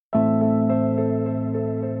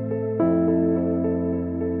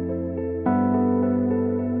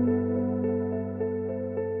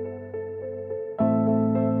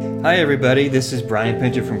Hi everybody, this is Brian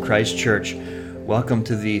Pinter from Christ Church. Welcome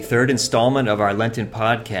to the third installment of our Lenten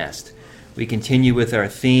podcast. We continue with our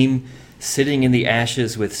theme, Sitting in the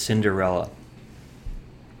Ashes with Cinderella.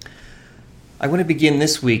 I want to begin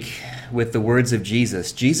this week with the words of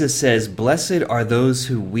Jesus. Jesus says, "Blessed are those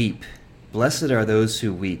who weep. Blessed are those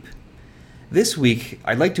who weep." This week,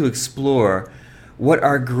 I'd like to explore what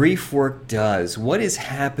our grief work does. What is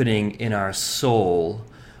happening in our soul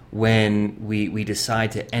when we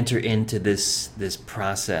decide to enter into this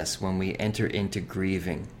process, when we enter into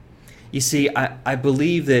grieving? You see, I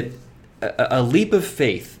believe that a leap of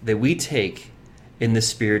faith that we take in the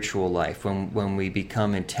spiritual life, when we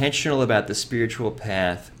become intentional about the spiritual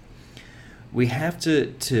path, we have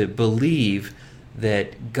to believe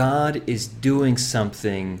that God is doing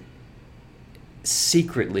something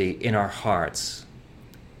secretly in our hearts,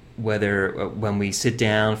 whether when we sit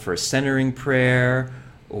down for a centering prayer,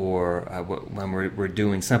 or when we're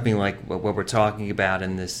doing something like what we're talking about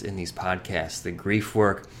in these podcasts, the grief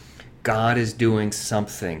work. God is doing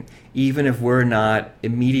something. Even if we're not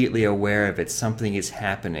immediately aware of it, something is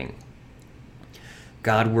happening.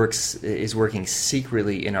 God is working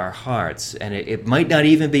secretly in our hearts, and it might not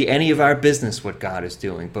even be any of our business what God is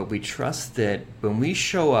doing, but we trust that when we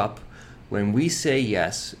show up, when we say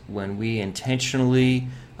yes, when we intentionally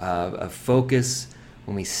focus,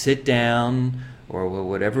 when we sit down, or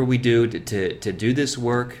whatever we do to do this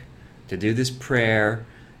work, to do this prayer,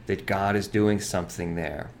 that God is doing something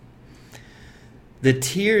there. The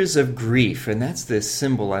tears of grief, and that's the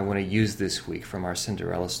symbol I want to use this week from our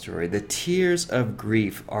Cinderella story. The tears of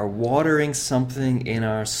grief are watering something in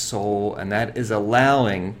our soul, and that is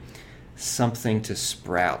allowing something to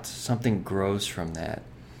sprout. Something grows from that.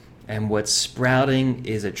 And what's sprouting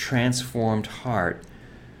is a transformed heart.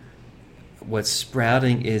 What's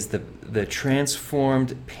sprouting is the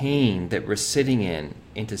transformed pain that we're sitting in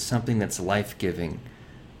into something that's life-giving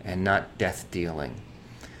and not death-dealing.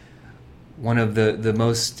 One of the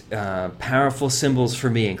most powerful symbols for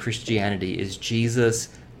me in Christianity is Jesus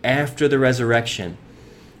after the resurrection.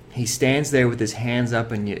 He stands there with his hands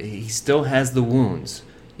up, and he still has the wounds.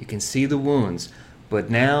 You can see the wounds, but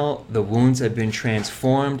now the wounds have been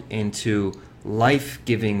transformed into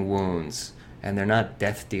life-giving wounds. And they're not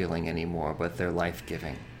death-dealing anymore, but they're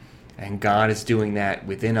life-giving. And God is doing that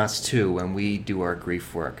within us too when we do our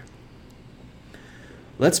grief work.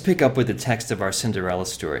 Let's pick up with the text of our Cinderella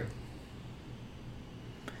story.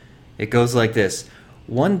 It goes like this.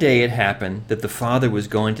 One day it happened that the father was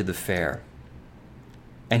going to the fair,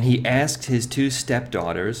 and he asked his two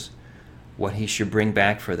stepdaughters what he should bring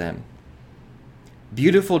back for them.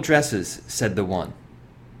 "Beautiful dresses," said the one.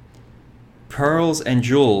 "Pearls and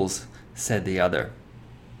jewels," said the other.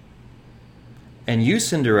 "And you,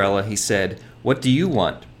 Cinderella," he said, "what do you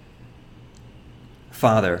want?"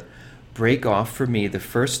 "Father, break off for me the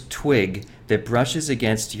first twig that brushes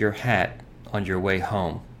against your hat on your way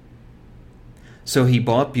home." So he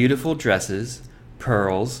bought beautiful dresses,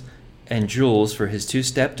 pearls, and jewels for his two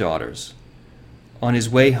stepdaughters. On his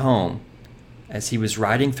way home, as he was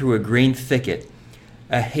riding through a green thicket,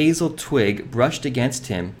 a hazel twig brushed against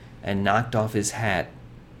him and knocked off his hat.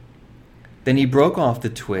 Then he broke off the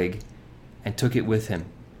twig and took it with him.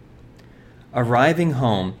 Arriving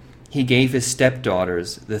home, he gave his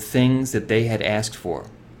stepdaughters the things that they had asked for,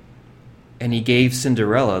 and he gave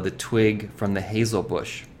Cinderella the twig from the hazel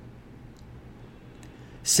bush.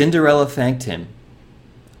 Cinderella thanked him,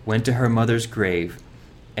 went to her mother's grave,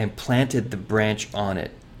 and planted the branch on it.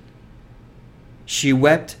 She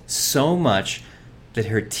wept so much that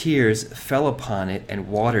her tears fell upon it and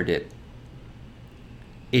watered it.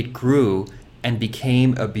 It grew and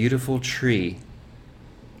became a beautiful tree.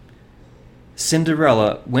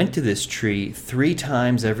 Cinderella went to this tree 3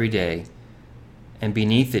 times every day, and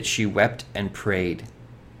beneath it she wept and prayed.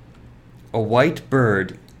 A white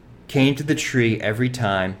bird came to the tree every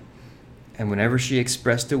time, and whenever she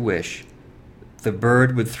expressed a wish, the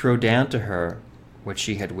bird would throw down to her what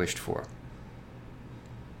she had wished for.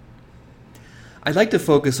 I'd like to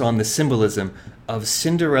focus on the symbolism of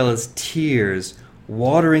Cinderella's tears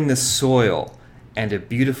watering the soil and a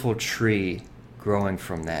beautiful tree growing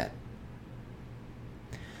from that.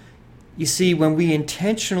 You see, when we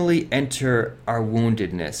intentionally enter our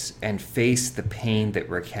woundedness and face the pain that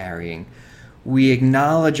we're carrying, we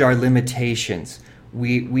acknowledge our limitations.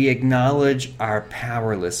 We acknowledge our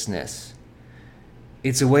powerlessness.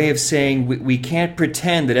 It's a way of saying we can't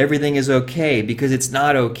pretend that everything is okay, because it's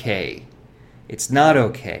not okay. It's not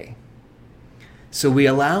okay. So we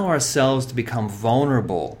allow ourselves to become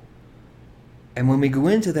vulnerable. And when we go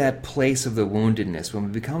into that place of the woundedness, when we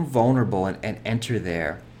become vulnerable and enter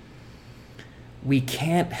there, we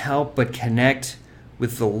can't help but connect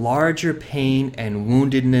with the larger pain and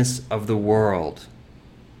woundedness of the world.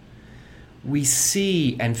 We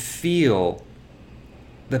see and feel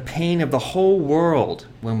the pain of the whole world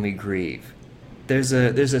when we grieve. There's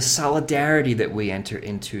a solidarity that we enter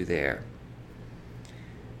into there.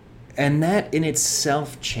 And that in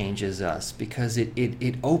itself changes us because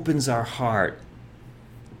it opens our heart.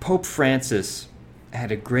 Pope Francis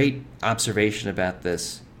had a great observation about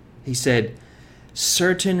this. He said,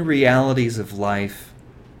 "Certain realities of life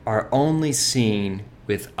are only seen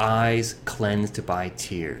with eyes cleansed by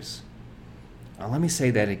tears." Now, let me say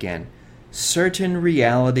that again. Certain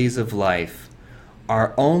realities of life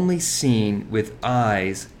are only seen with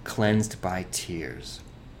eyes cleansed by tears.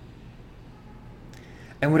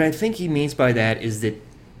 And what I think he means by that is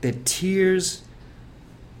that tears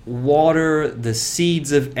water the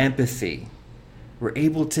seeds of empathy. We're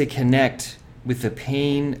able to connect with the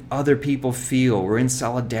pain other people feel. We're in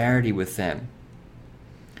solidarity with them.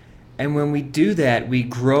 And when we do that, we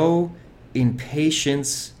grow in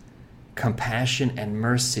patience, compassion, and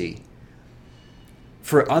mercy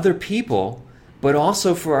for other people, but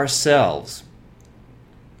also for ourselves.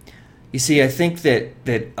 You see, I think that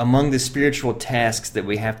among the spiritual tasks that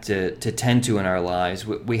we have to tend to in our lives,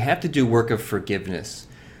 we have to do work of forgiveness.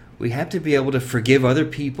 We have to be able to forgive other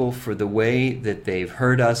people for the way that they've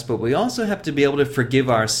hurt us, but we also have to be able to forgive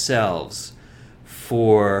ourselves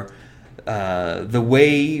for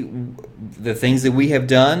the things that we have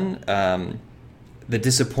done, the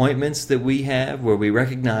disappointments that we have, where we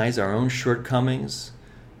recognize our own shortcomings,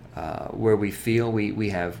 where we feel we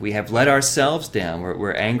have let ourselves down,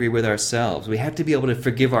 we're angry with ourselves. We have to be able to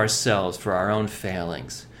forgive ourselves for our own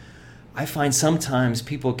failings. I find sometimes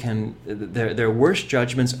people their worst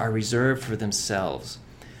judgments are reserved for themselves.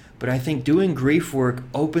 But I think doing grief work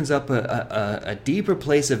opens up a deeper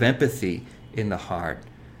place of empathy in the heart,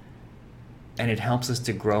 and it helps us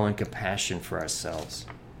to grow in compassion for ourselves.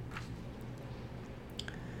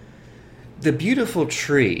 The beautiful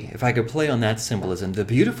tree, if I could play on that symbolism, the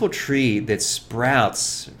beautiful tree that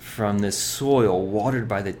sprouts from this soil watered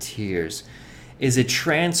by the tears is a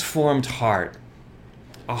transformed heart,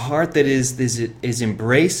 a heart that is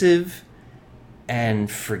embracive and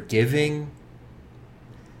forgiving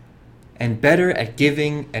and better at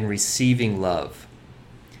giving and receiving love.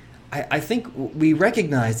 I think we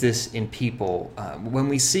recognize this in people when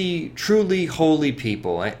we see truly holy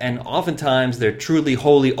people, and oftentimes they're truly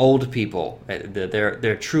holy old people.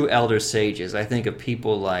 They're true elder sages. I think of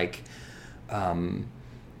people like Mother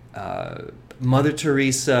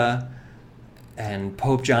Teresa and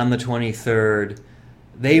Pope John the 23rd.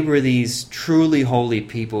 They were these truly holy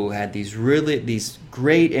people who had these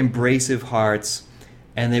great embracive hearts,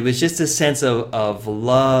 and there was just a sense of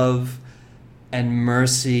love and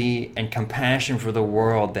mercy and compassion for the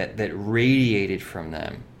world that radiated from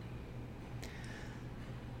them.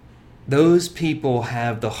 Those people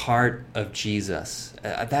have the heart of Jesus,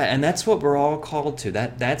 and that's what we're all called to.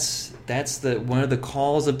 That's one of the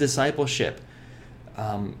calls of discipleship,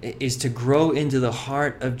 is to grow into the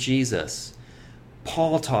heart of Jesus.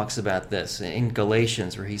 Paul talks about this in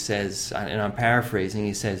Galatians, where he says, and I'm paraphrasing,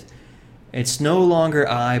 he says, "It's no longer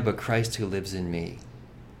I, but Christ who lives in me."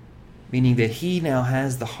 Meaning that he now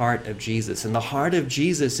has the heart of Jesus. And the heart of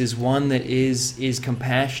Jesus is one that is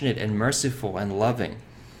compassionate and merciful and loving.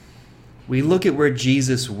 We look at where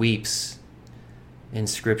Jesus weeps in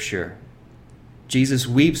Scripture. Jesus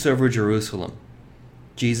weeps over Jerusalem.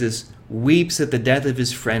 Jesus weeps at the death of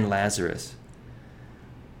his friend Lazarus.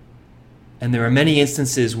 And there are many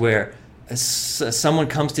instances where someone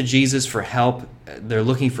comes to Jesus for help. They're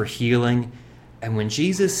looking for healing. And when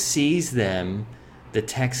Jesus sees them, the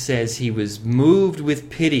text says he was moved with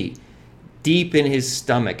pity deep in his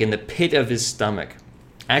stomach, in the pit of his stomach.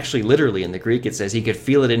 Actually, literally in the Greek, it says he could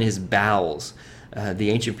feel it in his bowels. The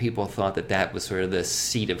ancient people thought that was sort of the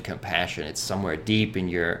seat of compassion. It's somewhere deep in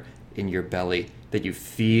your belly that you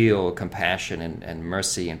feel compassion and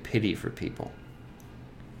mercy and pity for people.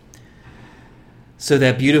 So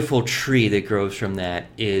that beautiful tree that grows from that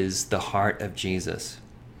is the heart of Jesus.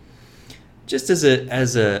 Just as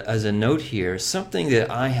a note here, something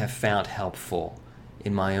that I have found helpful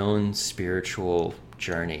in my own spiritual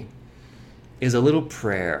journey is a little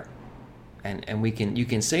prayer, and you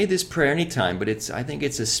can say this prayer anytime, but I think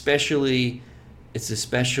it's especially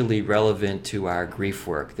relevant to our grief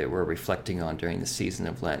work that we're reflecting on during the season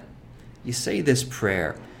of Lent. You say this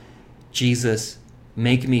prayer: Jesus,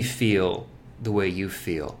 make me feel the way you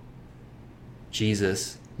feel.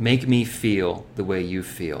 Jesus, make me feel the way you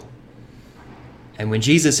feel. And when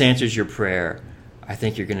Jesus answers your prayer, I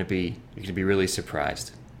think you're going to be really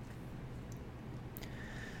surprised.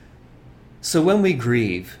 So when we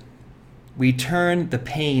grieve, we turn the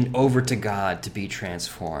pain over to God to be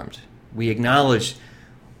transformed. We acknowledge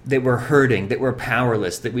that we're hurting, that we're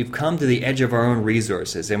powerless, that we've come to the edge of our own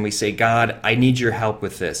resources, and we say, God, I need your help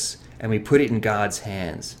with this. And we put it in God's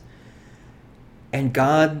hands. And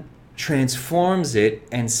God transforms it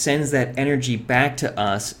and sends that energy back to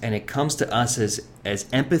us, and it comes to us as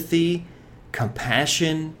empathy,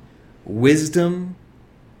 compassion, wisdom,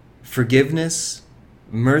 forgiveness,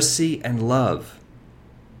 mercy, and love.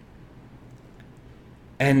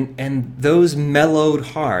 And those mellowed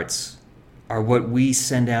hearts are what we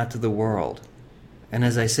send out to the world. And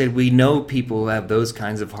as I said, we know people who have those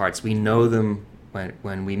kinds of hearts. We know them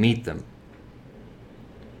when we meet them.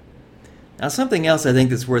 Now, something else I think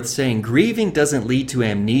that's worth saying, grieving doesn't lead to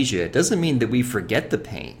amnesia. It doesn't mean that we forget the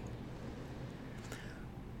pain.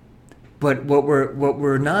 But what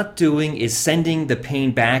we're not doing is sending the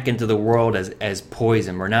pain back into the world as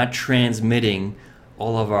poison. We're not transmitting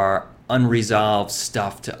all of our unresolved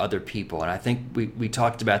stuff to other people. And I think we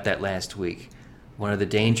talked about that last week. One of the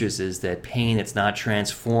dangers is that pain that's not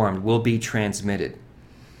transformed will be transmitted.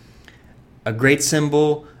 A great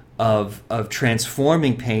symbol of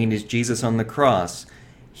transforming pain is Jesus on the cross.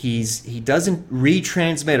 He doesn't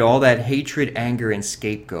retransmit all that hatred, anger, and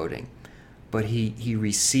scapegoating, but he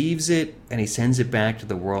receives it and he sends it back to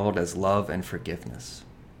the world as love and forgiveness.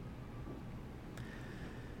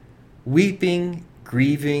 Weeping,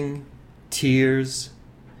 grieving, tears,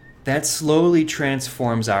 that slowly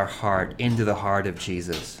transforms our heart into the heart of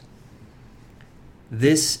Jesus.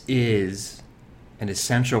 This is an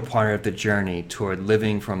essential part of the journey toward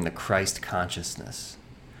living from the Christ consciousness.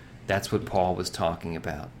 That's what Paul was talking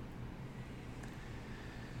about.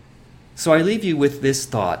 So I leave you with this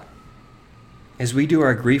thought. As we do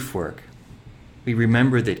our grief work, we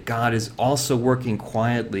remember that God is also working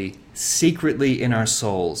quietly, secretly in our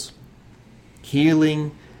souls,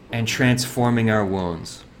 healing and transforming our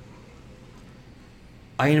wounds.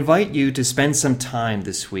 I invite you to spend some time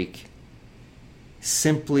this week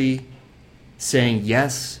simply saying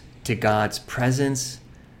yes to God's presence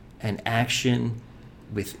and action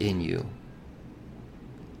within you.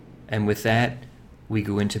 And with that, we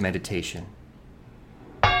go into meditation.